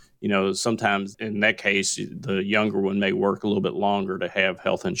 63. You know, sometimes in that case, the younger one may work a little bit longer to have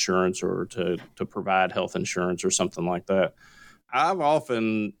health insurance or to provide health insurance or something like that. I've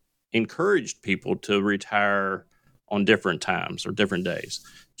often encouraged people to retire on different times or different days.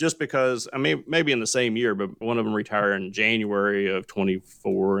 Just because, I mean, maybe in the same year, but one of them retire in January of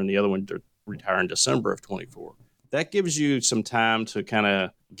 24 and the other one retire in December of 24. That gives you some time to kind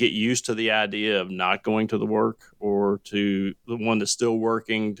of get used to the idea of not going to the work, or to the one that's still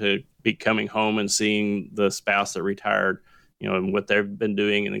working to be coming home and seeing the spouse that retired, and what they've been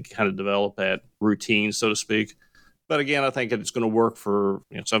doing, and kind of develop that routine, so to speak. But again, I think it's going to work for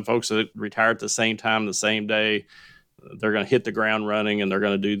some folks that retire at the same time, the same day. They're going to hit the ground running, and they're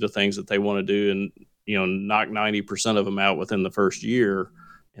going to do the things that they want to do, and knock 90% of them out within the first year,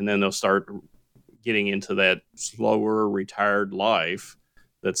 and then they'll start getting into that slower retired life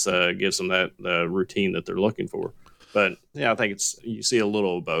that's gives them that routine that they're looking for. But I think you see a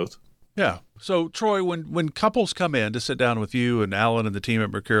little of both. Yeah. So, Troy, when couples come in to sit down with you and Alan and the team at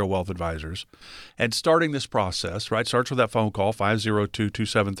Mercurio Wealth Advisors, and starting this process, right, starts with that phone call,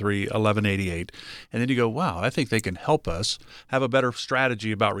 502-273-1188, and then you go, wow, I think they can help us have a better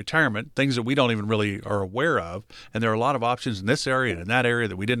strategy about retirement, things that we don't even really are aware of, and there are a lot of options in this area and in that area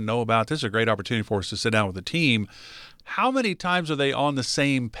that we didn't know about. This is a great opportunity for us to sit down with the team. How many times are they on the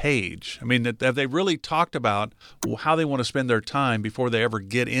same page? I mean, have they really talked about how they want to spend their time before they ever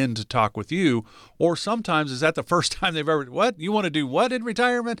get in to talk with you? Or sometimes is that the first time they've ever, what? You want to do what in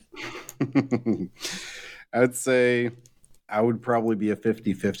retirement? I'd say I would probably be a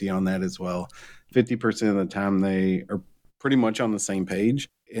 50-50 on that as well. 50% of the time they are pretty much on the same page.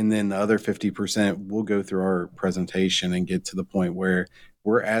 And then the other 50% we'll go through our presentation and get to the point where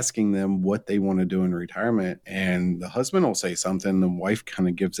we're asking them what they want to do in retirement, and the husband will say something, the wife kind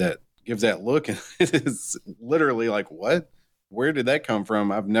of gives that look, and it is literally like, what? Where did that come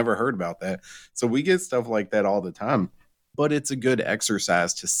from? I've never heard about that. So we get stuff like that all the time, but it's a good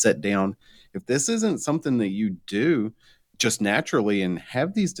exercise to sit down. If this isn't something that you do just naturally, and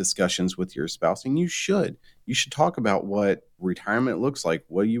have these discussions with your spouse, and you should talk about what retirement looks like,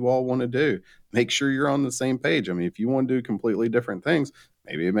 what you all want to do. Make sure you're on the same page. I mean, if you want to do completely different things,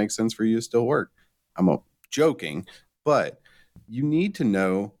 maybe it makes sense for you to still work. I'm joking, but you need to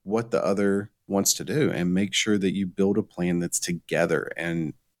know what the other wants to do and make sure that you build a plan that's together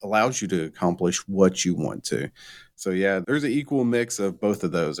and allows you to accomplish what you want to. So yeah, there's an equal mix of both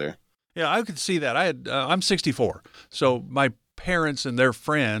of those there. Yeah, I could see that. I'm 64, so my parents and their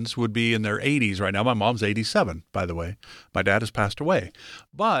friends would be in their 80s right now. My mom's 87, by the way. My dad has passed away.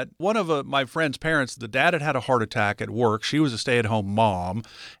 But one of my friend's parents, the dad had a heart attack at work. She was a stay-at-home mom,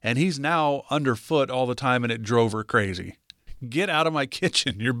 and he's now underfoot all the time, and it drove her crazy. Get out of my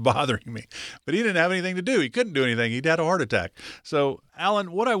kitchen. You're bothering me. But he didn't have anything to do. He couldn't do anything. He'd had a heart attack. So,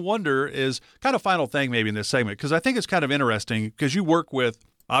 Alan, what I wonder is kind of final thing maybe in this segment, because I think it's kind of interesting, because you work with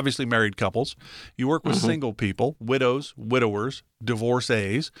obviously married couples. You work with single people, widows, widowers,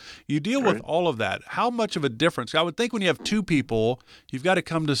 divorcees. You deal with all of that. How much of a difference? I would think when you have two people, you've got to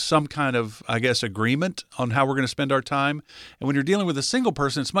come to some kind of, I guess, agreement on how we're going to spend our time. And when you're dealing with a single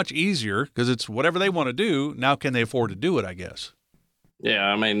person, it's much easier because it's whatever they want to do. Now, can they afford to do it, I guess? Yeah,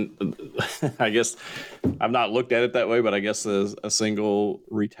 I mean, I guess I've not looked at it that way, but I guess a single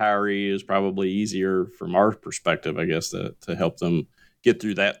retiree is probably easier from our perspective, I guess, to help them get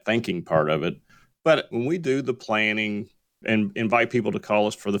through that thinking part of it. But when we do the planning and invite people to call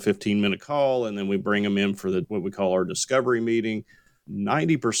us for the 15-minute call, and then we bring them in for what we call our discovery meeting,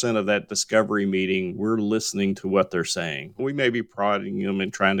 90% of that discovery meeting, we're listening to what they're saying. We may be prodding them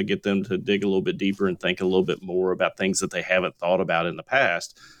and trying to get them to dig a little bit deeper and think a little bit more about things that they haven't thought about in the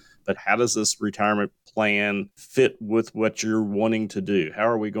past. But how does this retirement plan fit with what you're wanting to do? How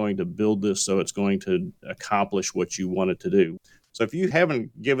are we going to build this so it's going to accomplish what you want it to do? So if you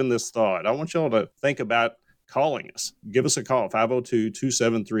haven't given this thought, I want you all to think about calling us. Give us a call,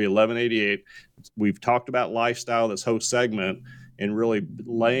 502-273-1188. We've talked about lifestyle this whole segment and really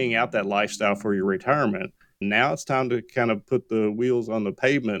laying out that lifestyle for your retirement. Now it's time to kind of put the wheels on the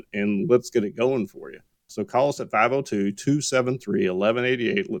pavement and let's get it going for you. So call us at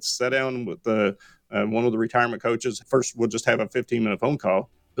 502-273-1188. Let's sit down with one of the retirement coaches. First, we'll just have a 15-minute phone call.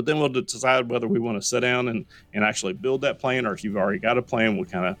 But then we'll decide whether we want to sit down and actually build that plan, or if you've already got a plan, we'll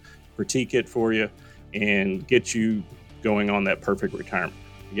kind of critique it for you and get you going on that perfect retirement.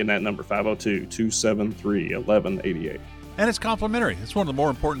 Again, that number, 502-273-1188. And it's complimentary. It's one of the more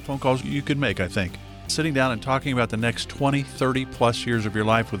important phone calls you could make, I think. Sitting down and talking about the next 20, 30 plus years of your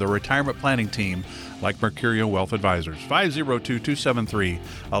life with a retirement planning team like Mercurio Wealth Advisors.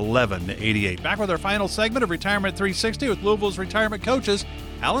 502-273-1188. Back with our final segment of Retirement 360 with Louisville's retirement coaches,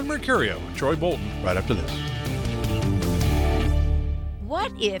 Alan Mercurio and Troy Bolton, right after this.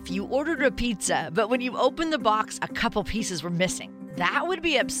 What if you ordered a pizza, but when you opened the box, a couple pieces were missing? That would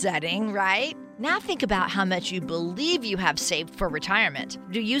be upsetting, right? Now think about how much you believe you have saved for retirement.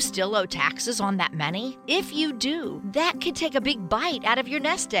 Do you still owe taxes on that money? If you do, that could take a big bite out of your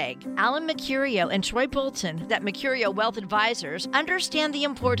nest egg. Alan Mercurio and Troy Bolton at Mercurio Wealth Advisors understand the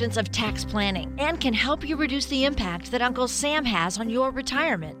importance of tax planning and can help you reduce the impact that Uncle Sam has on your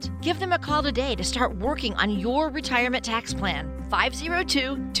retirement. Give them a call today to start working on your retirement tax plan.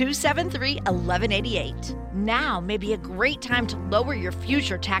 502-273-1188. Now may be a great time to lower your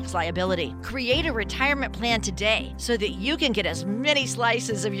future tax liability. Create a retirement plan today so that you can get as many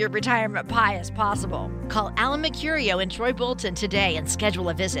slices of your retirement pie as possible. Call Alan Mercurio and Troy Bolton today and schedule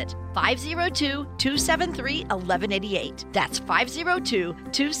a visit. 502-273-1188. That's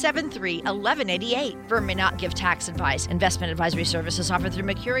 502-273-1188. Firm may not give tax advice. Investment advisory services offered through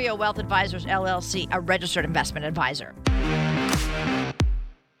Mercurio Wealth Advisors, LLC, a registered investment advisor.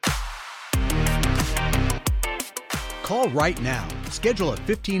 Call right now. Schedule a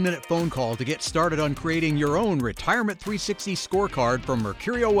 15-minute phone call to get started on creating your own Retirement 360 scorecard from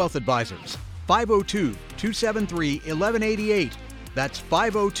Mercurio Wealth Advisors. 502-273-1188. That's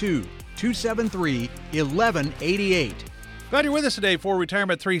 502-273-1188. Glad you're with us today for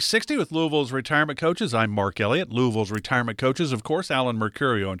Retirement 360 with Louisville's Retirement Coaches. I'm Mark Elliott. Louisville's Retirement Coaches, of course, Alan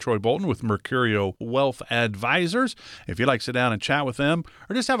Mercurio and Troy Bolton with Mercurio Wealth Advisors. If you'd like to sit down and chat with them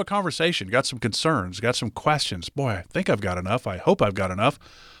or just have a conversation, got some concerns, got some questions, boy, I think I've got enough. I hope I've got enough.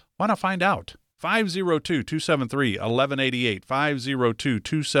 Why not find out? 502-273-1188.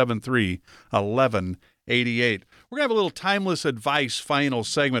 502-273-1188. We're going to have a little timeless advice final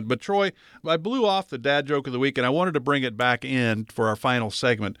segment. But, Troy, I blew off the dad joke of the week, and I wanted to bring it back in for our final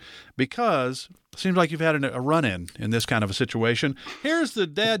segment because it seems like you've had a run-in this kind of a situation. Here's the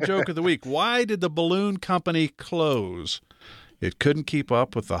dad joke of the week. Why did the balloon company close? It couldn't keep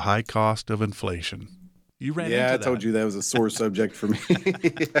up with the high cost of inflation. You ran into that. Yeah, I told you that was a sore subject for me.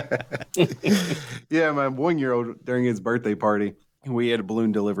 Yeah, my 1-year-old, during his birthday party, we had a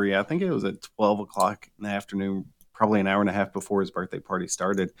balloon delivery. I think it was at 12 o'clock in the afternoon, probably an hour and a half before his birthday party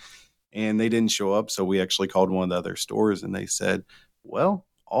started. And they didn't show up. So we actually called one of the other stores and they said, well,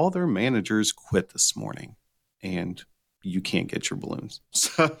 all their managers quit this morning and you can't get your balloons.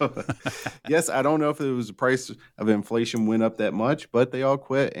 So, yes, I don't know if it was the price of inflation went up that much, but they all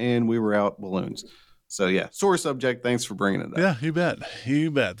quit and we were out balloons. So, yeah, sore subject. Thanks for bringing it up. Yeah, you bet.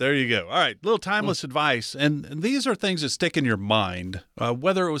 You bet. There you go. All right, little timeless advice. And these are things that stick in your mind,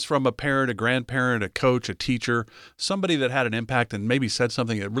 whether it was from a parent, a grandparent, a coach, a teacher, somebody that had an impact and maybe said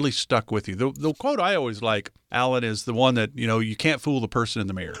something that really stuck with you. The quote I always like, Alan, is the one that, you can't fool the person in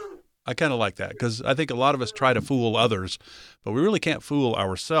the mirror. I kind of like that because I think a lot of us try to fool others, but we really can't fool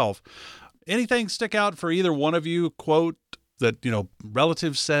ourselves. Anything stick out for either one of you, quote that,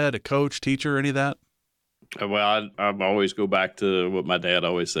 relatives said, a coach, teacher, any of that? Well, I always go back to what my dad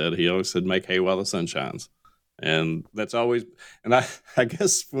always said. He always said, make hay while the sun shines. And that's always, and I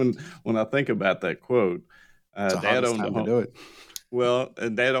guess when I think about that quote, Dad owned a home. Well,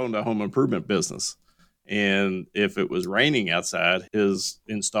 and Dad owned a home improvement business. And if it was raining outside, his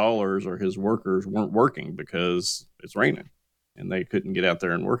installers or his workers weren't working because it's raining and they couldn't get out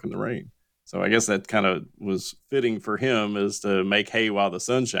there and work in the rain. So I guess that kind of was fitting for him, is to make hay while the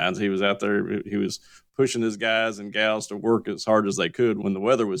sun shines. He was out there, he was pushing his guys and gals to work as hard as they could when the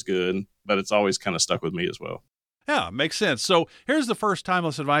weather was good, but it's always kind of stuck with me as well. Yeah, makes sense. So here's the first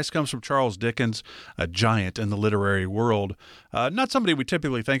timeless advice. Comes from Charles Dickens, a giant in the literary world. Not somebody we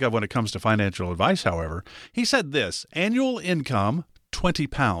typically think of when it comes to financial advice, however. He said this: annual income, 20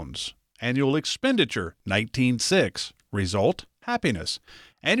 pounds. Annual expenditure, 19.6. Result, happiness.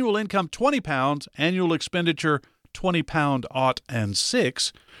 Annual income, 20 pounds. Annual expenditure, 20 pound ought and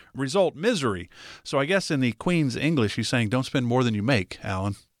 6. Result, misery. So I guess in the Queen's English, he's saying don't spend more than you make,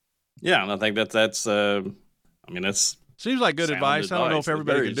 Alan. Yeah, and I think that's that's seems like good advice. I don't know if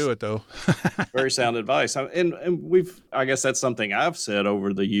everybody can do it though. Very sound advice. And I guess that's something I've said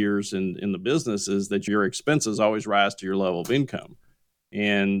over the years in the business, is that your expenses always rise to your level of income.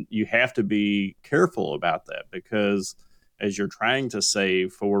 And you have to be careful about that, because as you're trying to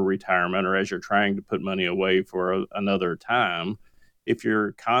save for retirement, or as you're trying to put money away for another time, if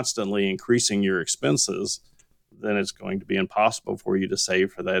you're constantly increasing your expenses, then it's going to be impossible for you to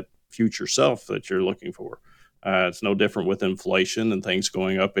save for that future self that you're looking for. It's no different with inflation and things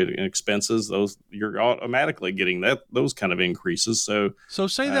going up in expenses. Those, you're automatically getting those kind of increases. So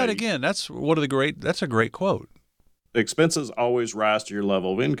say that again. That's a great quote. Expenses always rise to your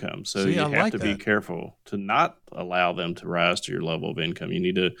level of income. So you have to be careful to not allow them to rise to your level of income. You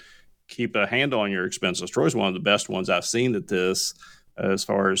need to keep a handle on your expenses. Troy's one of the best ones I've seen at this, as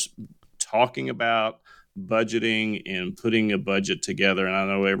far as talking about budgeting and putting a budget together. And I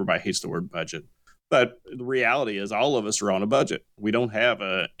know everybody hates the word budget, but the reality is all of us are on a budget. We don't have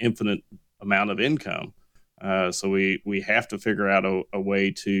an infinite amount of income. So we have to figure out a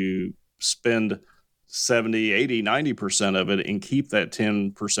way to spend 70, 80, 90% of it and keep that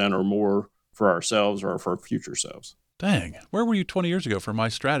 10% or more for ourselves or for future selves. Dang, where were you 20 years ago for my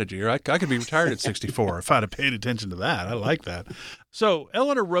strategy? Or I could be retired at 64 if I'd have paid attention to that. I like that. So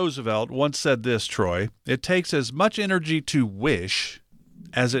Eleanor Roosevelt once said this, Troy, it takes as much energy to wish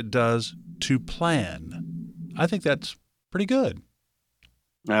as it does to plan. I think that's pretty good.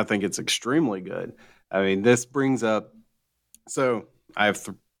 I think it's extremely good. I mean, this brings up, so I have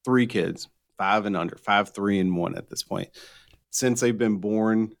 3 kids, 5 and under, 5, 3, and 1 at this point. Since they've been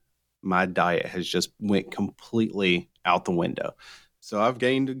born, my diet has just went completely out the window. So I've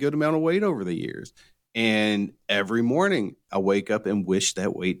gained a good amount of weight over the years. And every morning I wake up and wish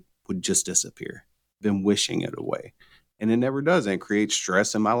that weight would just disappear. Been wishing it away. And it never does. And it creates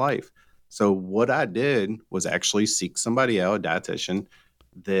stress in my life. So what I did was actually seek somebody out, a dietitian,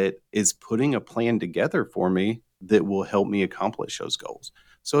 that is putting a plan together for me that will help me accomplish those goals.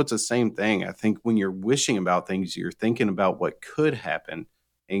 So it's the same thing. I think when you're wishing about things, you're thinking about what could happen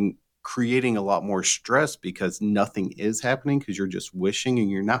and creating a lot more stress because nothing is happening because you're just wishing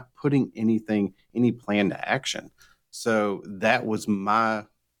and you're not putting any plan to action. So that was my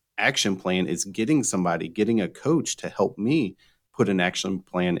action plan, is getting a coach to help me put an action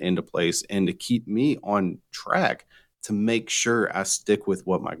plan into place and to keep me on track to make sure I stick with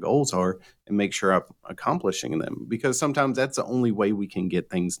what my goals are and make sure I'm accomplishing them. Because sometimes that's the only way we can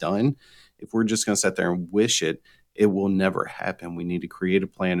get things done. If we're just going to sit there and wish it, it will never happen. We need to create a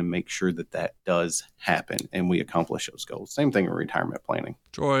plan and make sure that that does happen and we accomplish those goals. Same thing in retirement planning.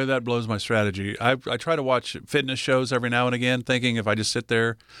 Troy, that blows my strategy. I try to watch fitness shows every now and again, thinking if I just sit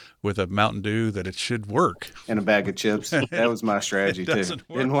there with a Mountain Dew that it should work. And a bag of chips. That was my strategy too.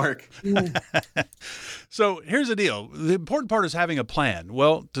 Didn't work. So here's the deal. The important part is having a plan.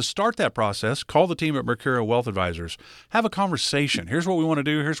 Well, to start that process, call the team at Mercurio Wealth Advisors. Have a conversation. Here's what we want to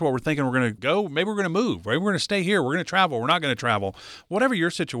do. Here's what we're thinking. We're going to go. Maybe we're going to move. Right? We're going to stay here. We're going to travel. We're not going to travel. Whatever your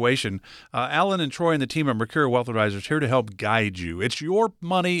situation, Alan and Troy and the team at Mercurio Wealth Advisors here to help guide you. It's your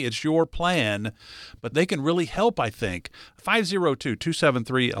money. It's your plan, but they can really help, I think.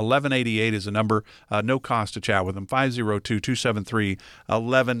 502-273-1188 is the number. No cost to chat with them.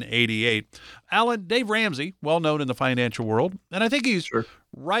 502-273-1188. Alan, Dave Ramsey, well known in the financial world, and I think he's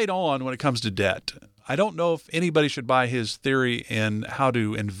right on when it comes to debt. I don't know if anybody should buy his theory in how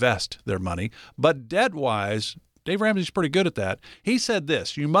to invest their money, but debt-wise, Dave Ramsey's pretty good at that. He said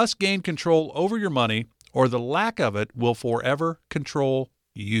this: you must gain control over your money, or the lack of it will forever control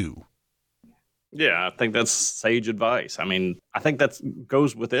you. Yeah, I think that's sage advice. I mean, I think that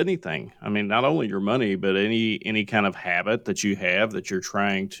goes with anything. I mean, not only your money, but any kind of habit that you have that you're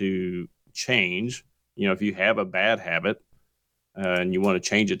trying to change. You know, if you have a bad habit and you want to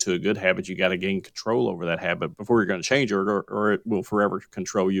change it to a good habit, you got to gain control over that habit before you're going to change it, or it will forever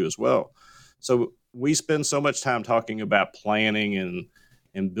control you as well. So we spend so much time talking about planning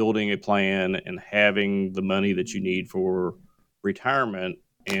and building a plan and having the money that you need for retirement.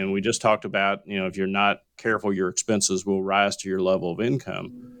 And we just talked about, you know, if you're not careful, your expenses will rise to your level of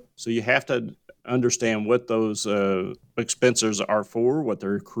income. So you have to understand what those expenses are for, what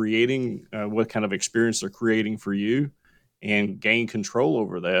they're creating, what kind of experience they're creating for you, and gain control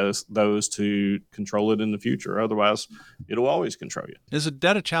over those to control it in the future. Otherwise, it'll always control you. Is it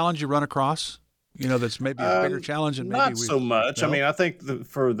debt a challenge you run across? You know, that's maybe a bigger challenge than maybe not so much. No? I mean, I think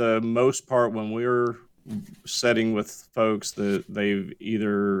for the most part, when we're setting with folks that they've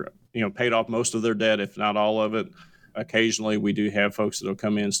either, you know, paid off most of their debt, if not all of it. Occasionally we do have folks that'll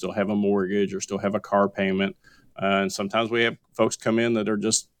come in, still have a mortgage or still have a car payment. And sometimes we have folks come in that are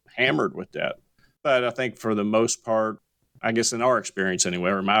just hammered with debt. But I think for the most part, I guess in our experience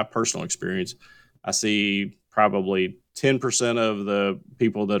anyway, or my personal experience, I see probably 10% of the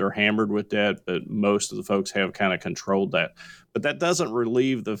people that are hammered with debt, but most of the folks have kind of controlled that. But that doesn't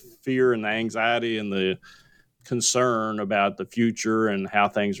relieve the fear and the anxiety and the concern about the future and how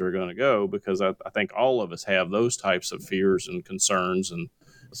things are going to go, because I think all of us have those types of fears and concerns. And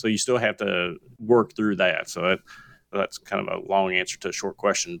so you still have to work through that. So that's kind of a long answer to a short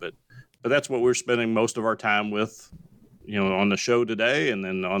question, but that's what we're spending most of our time with, you know, on the show today, and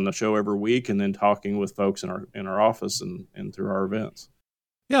then on the show every week, and then talking with folks in our office and through our events.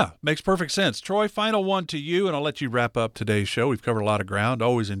 Yeah, makes perfect sense. Troy, final one to you, and I'll let you wrap up today's show. We've covered a lot of ground.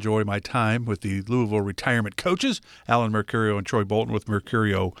 Always enjoy my time with the Louisville retirement coaches, Alan Mercurio and Troy Bolton with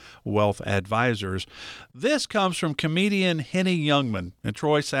Mercurio Wealth Advisors. This comes from comedian Henny Youngman. And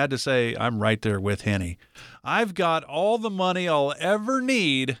Troy, sad to say, I'm right there with Henny. I've got all the money I'll ever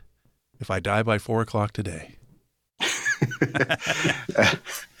need if I die by 4 o'clock today.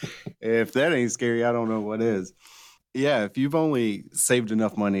 If that ain't scary, I don't know what is. Yeah, if you've only saved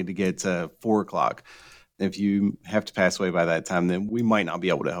enough money to get to 4 o'clock, if you have to pass away by that time, then we might not be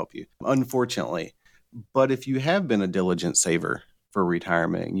able to help you, unfortunately. But if you have been a diligent saver for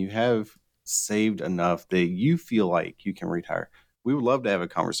retirement and you have saved enough that you feel like you can retire, we would love to have a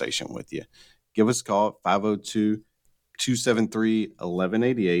conversation with you. Give us a call at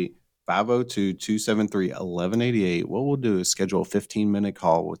 502-273-1188. 502-273-1188. What we'll do is schedule a 15-minute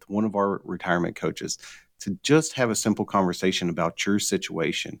call with one of our retirement coaches to just have a simple conversation about your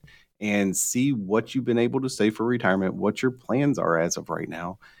situation and see what you've been able to save for retirement, what your plans are as of right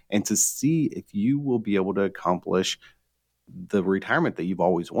now, and to see if you will be able to accomplish the retirement that you've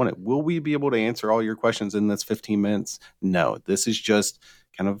always wanted. Will we be able to answer all your questions in this 15 minutes? No, this is just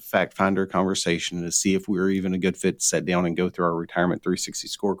kind of a fact finder conversation to see if we're even a good fit to sit down and go through our Retirement 360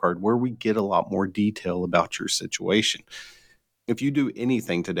 scorecard where we get a lot more detail about your situation. If you do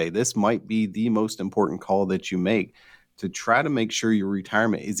anything today, this might be the most important call that you make to try to make sure your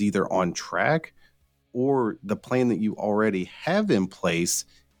retirement is either on track or the plan that you already have in place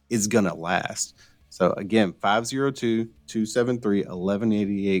is going to last. So again,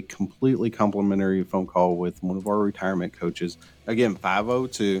 502-273-1188, completely complimentary phone call with one of our retirement coaches. Again,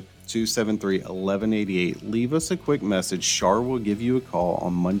 502-273-1188. Leave us a quick message. Shar will give you a call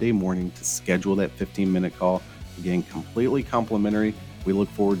on Monday morning to schedule that 15-minute call. Again, completely complimentary. We look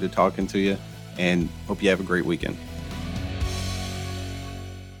forward to talking to you and hope you have a great weekend.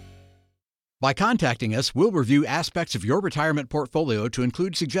 By contacting us, we'll review aspects of your retirement portfolio to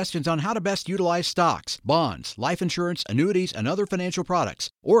include suggestions on how to best utilize stocks, bonds, life insurance, annuities, and other financial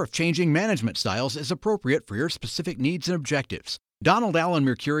products, or if changing management styles is appropriate for your specific needs and objectives. Donald Allen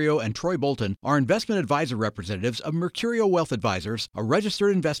Mercurio and Troy Bolton are investment advisor representatives of Mercurio Wealth Advisors, a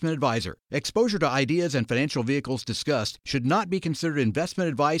registered investment advisor. Exposure to ideas and financial vehicles discussed should not be considered investment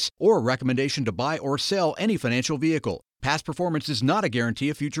advice or a recommendation to buy or sell any financial vehicle. Past performance is not a guarantee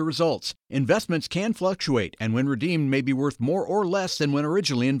of future results. Investments can fluctuate and when redeemed may be worth more or less than when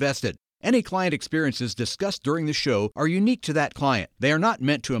originally invested. Any client experiences discussed during the show are unique to that client. They are not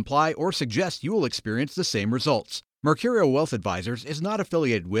meant to imply or suggest you will experience the same results. Mercurio Wealth Advisors is not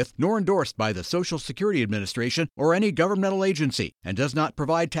affiliated with nor endorsed by the Social Security Administration or any governmental agency and does not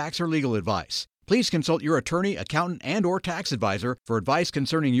provide tax or legal advice. Please consult your attorney, accountant, and/or tax advisor for advice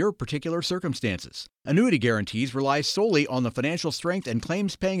concerning your particular circumstances. Annuity guarantees rely solely on the financial strength and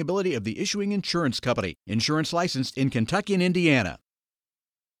claims-paying ability of the issuing insurance company. Insurance licensed in Kentucky and Indiana.